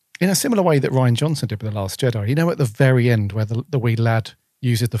 in a similar way that Rian Johnson did with The Last Jedi, you know, at the very end where the wee lad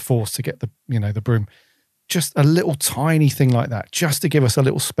uses the Force to get the broom, just a little tiny thing like that, just to give us a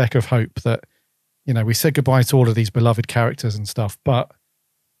little speck of hope that, you know, we said goodbye to all of these beloved characters and stuff, but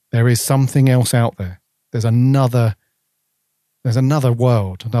there is something else out there. There's another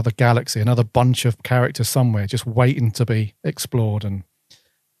world, another galaxy, another bunch of characters somewhere just waiting to be explored and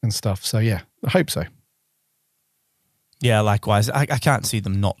stuff. So yeah, I hope so. Yeah, likewise. I can't see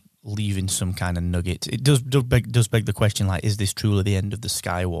them not leaving some kind of nugget. It does beg the question, like, is this truly the end of the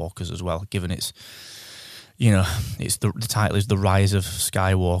Skywalkers as well, given it's, you know, it's the title is The Rise of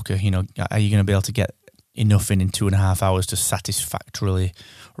Skywalker. You know, are you going to be able to get enough in 2.5 hours to satisfactorily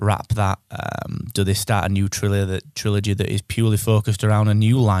wrap that? Do they start a new trilogy that is purely focused around a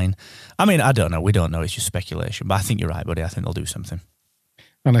new line? I mean, I don't know. We don't know. It's just speculation. But I think you're right, buddy. I think they'll do something.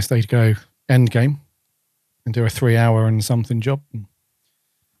 Unless they go Endgame and do a 3-hour and something job.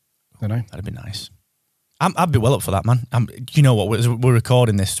 I don't know. That'd be nice. I'd be well up for that, man. You know what? We're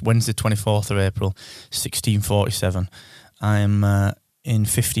recording this Wednesday, 24th of April, 16:47. I'm in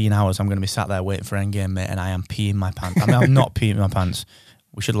 15 hours. I'm going to be sat there waiting for Endgame, mate, and I am peeing my pants. I mean, I'm not peeing my pants.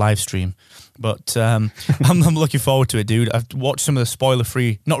 We should live stream. But I'm looking forward to it, dude. I've watched some of the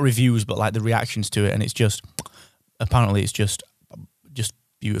spoiler-free, not reviews, but like the reactions to it, and it's just, apparently it's just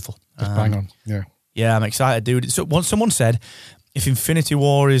beautiful. Just bang on, yeah. Yeah, I'm excited, dude. So once someone said, if Infinity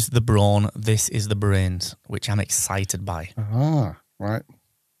War is the brawn, this is the brains, which I'm excited by. Ah, right.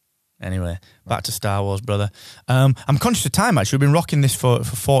 Anyway, back to Star Wars, brother. I'm conscious of time, actually. We've been rocking this for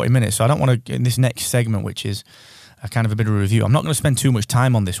 40 minutes, so I don't want to, in this next segment, which is a kind of a bit of a review, I'm not going to spend too much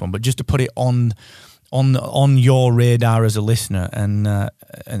time on this one, but just to put it on your radar as a listener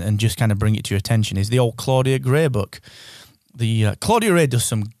and just kind of bring it to your attention, is the old Claudia Gray book. The Claudia Gray does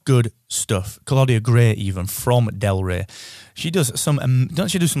some good stuff. Claudia Gray, even, from Del Rey. She does some, don't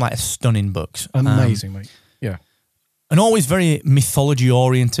she do some like stunning books? Amazing, mate. Yeah. And always very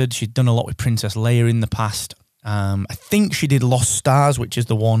mythology-oriented. She'd done a lot with Princess Leia in the past. I think she did Lost Stars, which is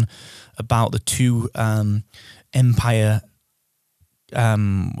the one about the two Empire,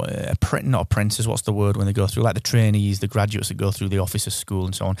 not apprentices, what's the word when they go through, like the trainees, the graduates that go through the officers' school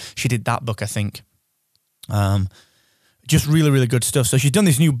and so on. She did that book, I think. Just really, really good stuff. So she's done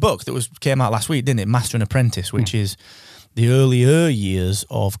this new book that came out last week, didn't it? Master and Apprentice, which is the earlier years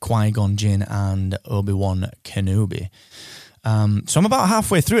of Qui-Gon Jinn and Obi-Wan Kenobi. So I'm about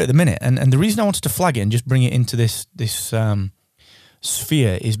halfway through it at the minute, and the reason I wanted to flag it and just bring it into this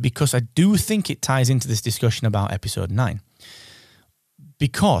sphere is because I do think it ties into this discussion about Episode 9.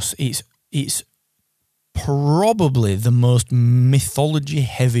 Because it's probably the most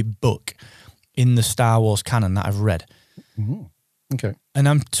mythology-heavy book in the Star Wars canon that I've read. Mm-hmm. Okay. And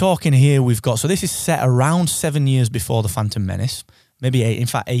I'm talking here, we've got, so this is set around 7 years before The Phantom Menace, maybe 8, in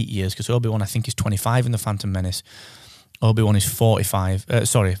fact 8 years, because Obi-Wan I think is 25 in The Phantom Menace. Obi-Wan is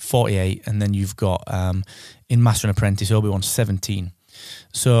 48, and then you've got, in Master and Apprentice, Obi-Wan's 17.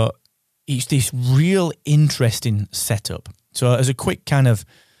 So it's this real interesting setup. So as a quick kind of,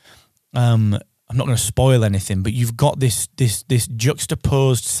 I'm not going to spoil anything, but you've got this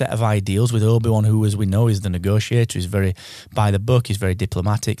juxtaposed set of ideals with Obi-Wan, who, as we know, is the negotiator, is very by the book, is very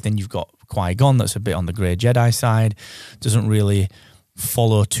diplomatic. Then you've got Qui-Gon, that's a bit on the grey Jedi side, doesn't really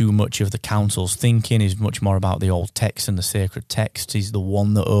follow too much of the Council's thinking, is much more about the old text and the sacred text. He's the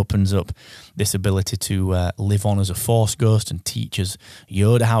one that opens up this ability to live on as a Force ghost and teaches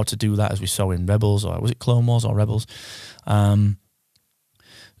Yoda how to do that, as we saw in Rebels, or was it Clone Wars or Rebels? So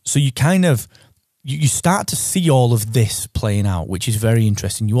you kind of, you start to see all of this playing out, which is very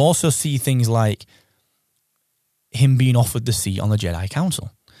interesting. You also see things like him being offered the seat on the Jedi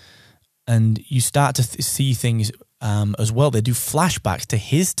Council. And you start to see things as well. They do flashbacks to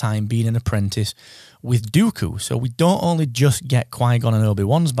his time being an apprentice with Dooku. So we don't only just get Qui-Gon and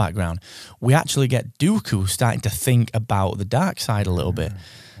Obi-Wan's background, we actually get Dooku starting to think about the dark side a little bit.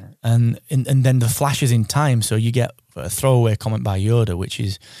 And then the flashes in time. So you get a throwaway comment by Yoda, which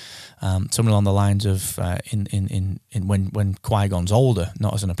is something along the lines of when Qui-Gon's older,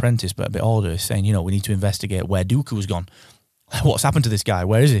 not as an apprentice, but a bit older, is saying, we need to investigate where Dooku's gone. What's happened to this guy?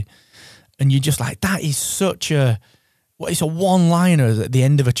 Where is he? And you're just like, that is such a, it's a one-liner at the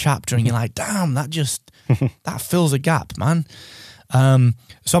end of a chapter, and you're like, damn, that fills a gap, man.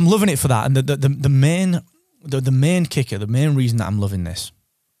 So I'm loving it for that. And the main kicker, the main reason that I'm loving this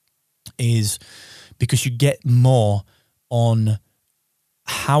is because you get more on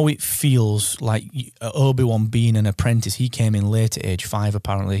how it feels like Obi-Wan being an apprentice. He came in late at age 5,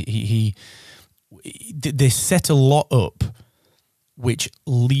 apparently. They set a lot up which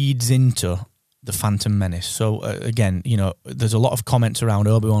leads into the Phantom Menace. So again, there's a lot of comments around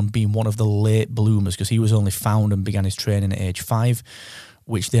Obi-Wan being one of the late bloomers because he was only found and began his training at age 5,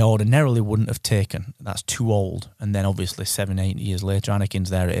 which they ordinarily wouldn't have taken. That's too old. And then obviously 7-8 years later,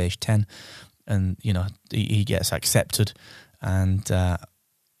 Anakin's there at age 10, and he gets accepted, and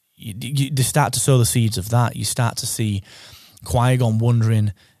you start to sow the seeds of that. You start to see Qui-Gon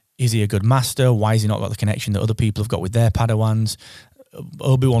wondering, is he a good master? Why has he not got the connection that other people have got with their Padawans?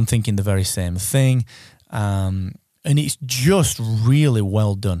 Obi-Wan thinking the very same thing. And it's just really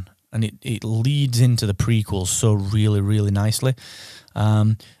well done. And it leads into the prequels so really, really nicely.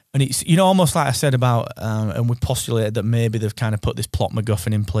 And it's, almost like I said about, and we postulated that maybe they've kind of put this plot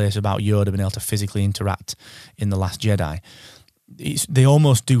MacGuffin in place about Yoda being able to physically interact in The Last Jedi. They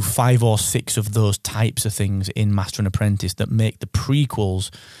almost do 5 or 6 of those types of things in Master and Apprentice that make the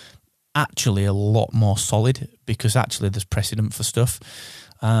prequels actually a lot more solid, because actually there's precedent for stuff.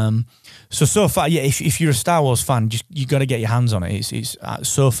 So far, yeah, if you're a Star Wars fan, you got to get your hands on it. It's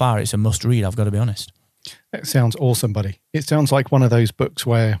so far it's a must read, I've got to be honest. It sounds awesome, buddy. It sounds like one of those books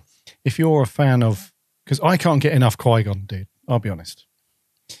where if you're a fan of, because I can't get enough Qui-Gon, dude, I'll be honest.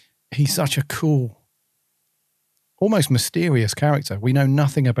 He's such a cool, almost mysterious character. We know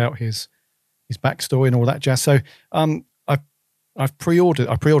nothing about his backstory and all that jazz. So I've pre-ordered.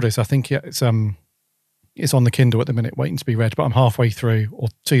 I pre-ordered this. I think it's on the Kindle at the minute, waiting to be read. But I'm halfway through, or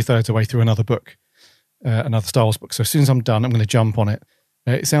 2/3 of the way through another book, another Star Wars book. So as soon as I'm done, I'm going to jump on it.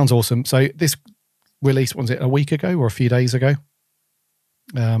 It sounds awesome. So this released, was it a week ago or a few days ago?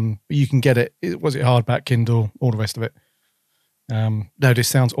 You can get it. Was it hardback, Kindle, all the rest of it? No, this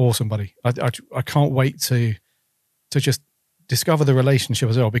sounds awesome, buddy. I can't wait to just discover the relationship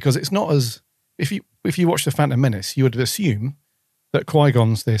as well, because it's not as if you watch The Phantom Menace, you would assume that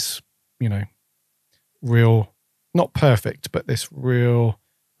Qui-Gon's this, real, not perfect, but this real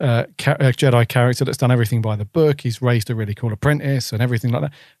Jedi character that's done everything by the book. He's raised a really cool apprentice and everything like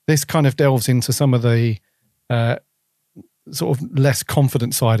that. This kind of delves into some of the sort of less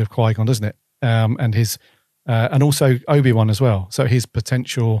confident side of Qui-Gon, doesn't it? And his and also Obi-Wan as well. So his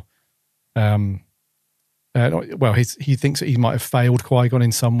potential, he thinks that he might have failed Qui-Gon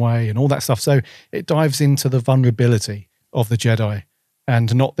in some way and all that stuff. So it dives into the vulnerability of the Jedi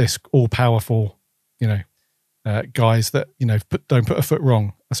and not this all-powerful, guys that, don't put a foot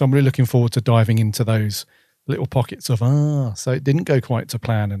wrong. So I'm really looking forward to diving into those little pockets of, so it didn't go quite to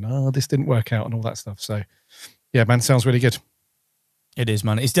plan and, this didn't work out and all that stuff. So yeah, man, sounds really good. It is,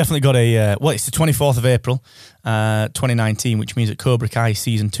 man. It's definitely got it's the 24th of April, 2019, which means that Cobra Kai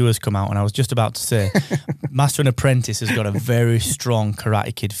Season 2 has come out. And I was just about to say, Master and Apprentice has got a very strong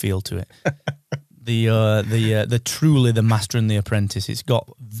Karate Kid feel to it. The truly the Master and the Apprentice, it's got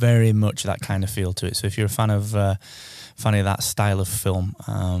very much that kind of feel to it. So if you're a fan of that style of film,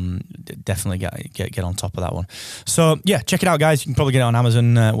 definitely get on top of that one. So yeah, check it out, guys. You can probably get it on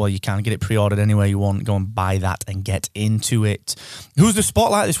Amazon. You can get it pre-ordered anywhere you want. Go and buy that and get into it. Who's the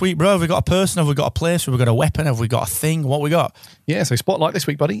spotlight this week, bro? Have we got a person? Have we got a place? Have we got a weapon? Have we got a thing? What we got? Yeah, so spotlight this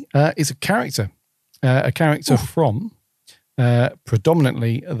week, buddy, is a character. From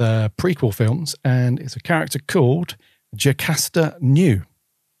predominantly the prequel films, and it's a character called Jocasta Nu.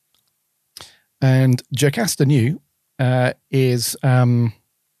 And Jocasta Nu is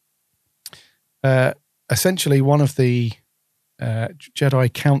essentially one of the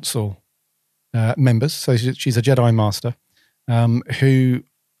Jedi Council members. So she's a Jedi Master who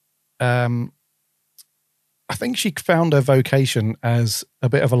I think she found her vocation as a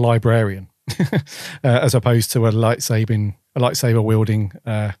bit of a librarian as opposed to a lightsaber wielding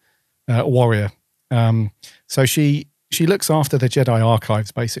warrior. So she looks after the Jedi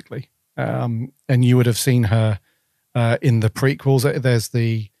archives, basically. And you would have seen her in the prequels. There's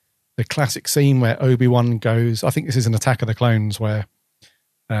the classic scene where Obi-Wan goes, I think this is an Attack of the Clones, where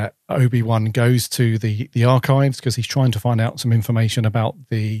Obi-Wan goes to the archives because he's trying to find out some information about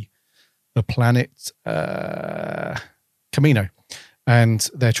the planet Camino. And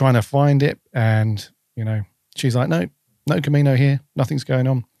they're trying to find it. And, she's like, no Camino here. Nothing's going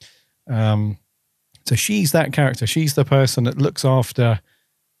on. So she's that character. She's the person that looks after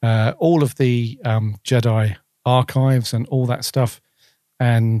all of the Jedi archives and all that stuff.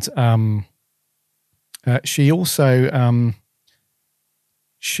 And she also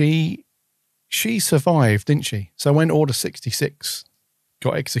she survived, didn't she? So when Order 66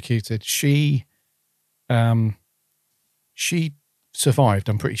 got executed, she survived,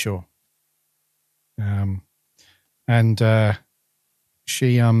 I'm pretty sure.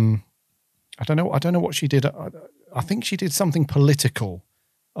 She I don't know what she did. I think she did something political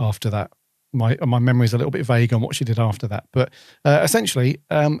after that. My memory is a little bit vague on what she did after that, but essentially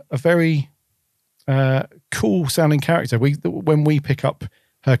a very cool sounding character. When we pick up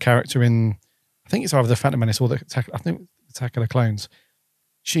her character in, I think it's either the Phantom Menace or the Attack of the Clones,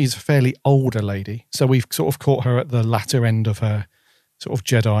 she's a fairly older lady, so we've sort of caught her at the latter end of her sort of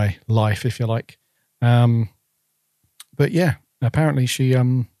Jedi life, if you like. But yeah, apparently she's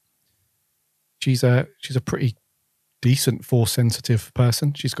a pretty decent Force sensitive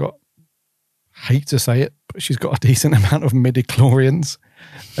person. She's got, hate to say it, but she's got a decent amount of midi-chlorians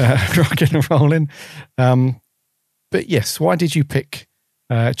rocking and rolling. But yes, why did you pick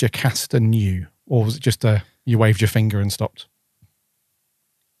Jocasta Nu? Or was it just you waved your finger and stopped?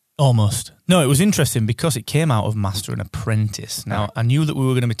 Almost. No, it was interesting because it came out of Master and Apprentice. Now, I knew that we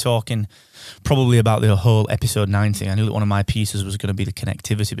were going to be talking probably about the whole episode 9 thing. I knew that one of my pieces was going to be the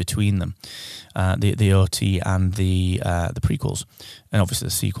connectivity between them, the OT and the prequels, and obviously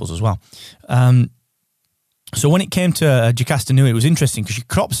the sequels as well. So when it came to Jocasta Nu, it was interesting because she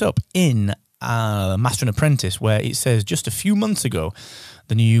crops up in Master and Apprentice, where it says just a few months ago,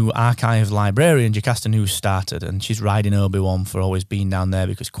 the new archive librarian Jocasta Nu started, and she's riding Obi-Wan for always being down there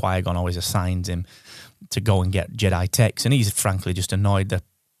because Qui-Gon always assigns him to go and get Jedi texts, and he's frankly just annoyed the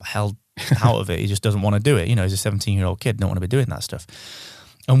hell out of it. He just doesn't want to do it. You know, he's a 17-year-old kid, don't want to be doing that stuff.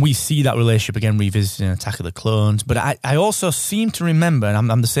 And we see that relationship again revisited in Attack of the Clones. But I also seem to remember,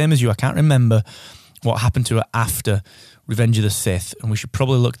 and I'm the same as you, I can't remember what happened to her after Revenge of the Sith, and we should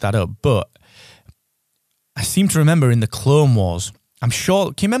probably look that up. But I seem to remember in the Clone Wars, I'm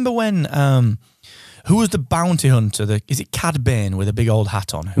sure, can you remember when, who was the bounty hunter? Is it Cad Bane with a big old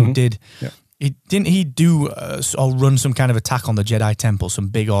hat on? Who did, didn't he do or run some kind of attack on the Jedi Temple, some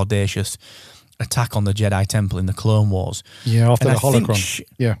big audacious attack on the Jedi Temple in the Clone Wars? Yeah, after the holocron.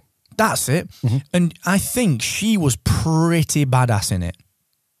 Yeah. That's it. And I think she was pretty badass in it.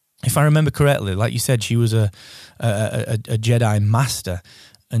 If I remember correctly, like you said, she was a Jedi master,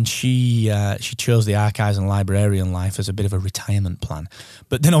 and she chose the archives and librarian life as a bit of a retirement plan.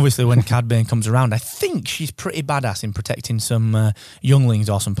 But then obviously when Cad Bane comes around, I think she's pretty badass in protecting some younglings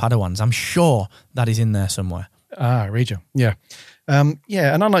or some Padawans. I'm sure that is in there somewhere. Read you. Yeah.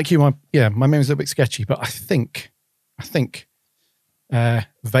 Yeah, and unlike you, my memory's a little bit sketchy, but I think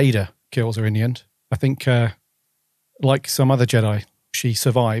Vader kills her in the end. I think, like some other Jedi, she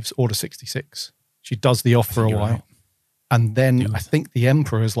survives Order 66. She does the off for a while. Right. And then I think the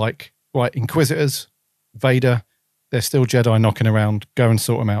Emperor's like, right, Inquisitors, Vader, there's still Jedi knocking around, go and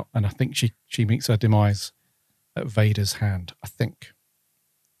sort them out. And I think she meets her demise at Vader's hand, I think.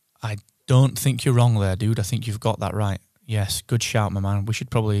 I don't think you're wrong there, dude. I think you've got that right. Yes, good shout, my man. We should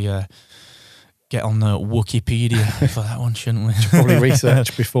probably get on the Wikipedia for that one, shouldn't we? Should probably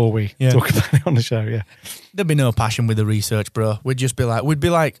research before we talk about it on the show, yeah. There'd be no passion with the research, bro. We'd be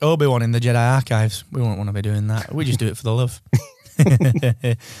like Obi-Wan in the Jedi Archives. We wouldn't want to be doing that. We just do it for the love.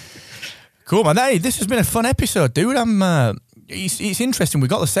 Cool, man. Hey, this has been a fun episode, dude. It's interesting. We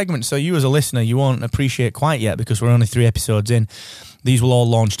got the segment, so you as a listener, you won't appreciate quite yet because we're only 3 episodes in. These will all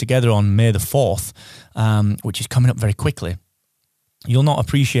launch together on May the 4th, which is coming up very quickly. You'll not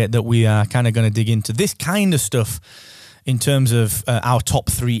appreciate that we are kind of going to dig into this kind of stuff in terms of our top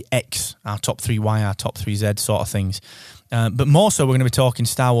 3X, our top 3Y, our top 3Z sort of things. But more so, we're going to be talking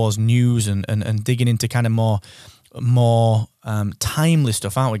Star Wars news and digging into kind of more timely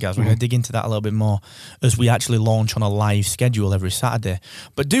stuff, aren't we, guys? We're going to dig into that a little bit more as we actually launch on a live schedule every Saturday.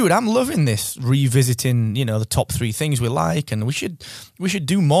 But dude, I'm loving this, revisiting, the top 3 things we like, and we should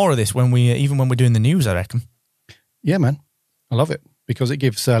do more of this even when we're doing the news, I reckon. Yeah, man. I love it because it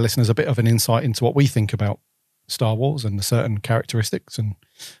gives listeners a bit of an insight into what we think about Star Wars and the certain characteristics and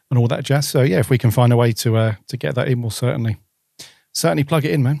all that jazz. So yeah, if we can find a way to get that in, we'll certainly plug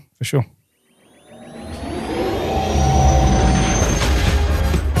it in, man, for sure.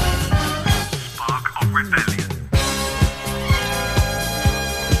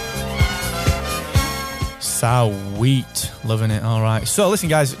 Sweet. Loving it. All right. So listen,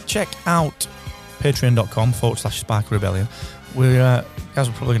 guys, check out patreon.com/Spark Rebellion. Guys,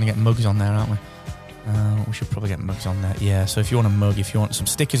 we're probably going to get mugs on there, aren't we? We should probably get mugs on there. Yeah, so if you want a mug, if you want some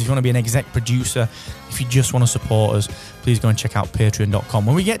stickers, if you want to be an exec producer, if you just want to support us, please go and check out patreon.com.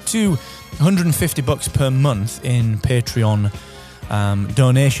 When we get to $150 per month in Patreon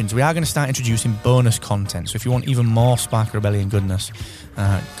donations, we are going to start introducing bonus content. So if you want even more Spark Rebellion goodness,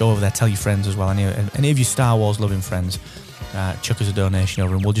 go over there, tell your friends as well. Any of you Star Wars loving friends, chuck us a donation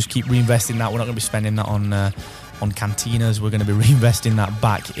over, and we'll just keep reinvesting that. We're not going to be spending that on cantinas. We're going to be reinvesting that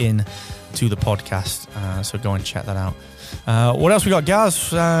back in to the podcast. So go and check that out. What else we got,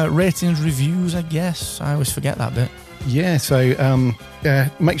 guys? Ratings, reviews, I guess. I always forget that bit. Yeah, so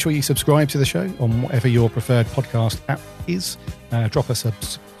make sure you subscribe to the show on whatever your preferred podcast app is. Drop a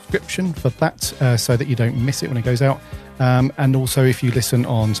subscription for that so that you don't miss it when it goes out. And also, if you listen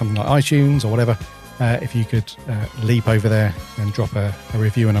on something like iTunes or whatever, if you could leap over there and drop a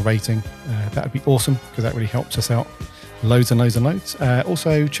review and a rating, that would be awesome because that really helps us out loads and loads and loads.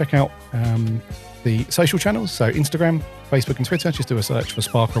 Also, check out the social channels, so Instagram, Facebook and Twitter. Just do a search for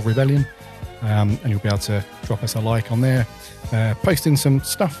Spark of Rebellion and you'll be able to drop us a like on there. Posting some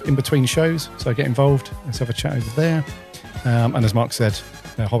stuff in between shows, so get involved. Let's have a chat over there. And as Mark said,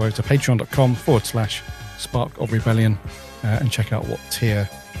 hop over to patreon.com/Spark of Rebellion and check out what tier,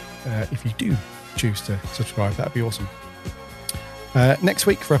 if you do choose to subscribe, that'd be awesome. Next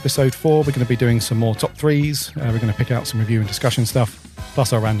week for episode 4, we're going to be doing some more top 3s. We're going to pick out some review and discussion stuff,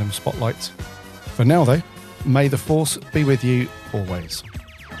 plus our random spotlights. For now, though, may the Force be with you always.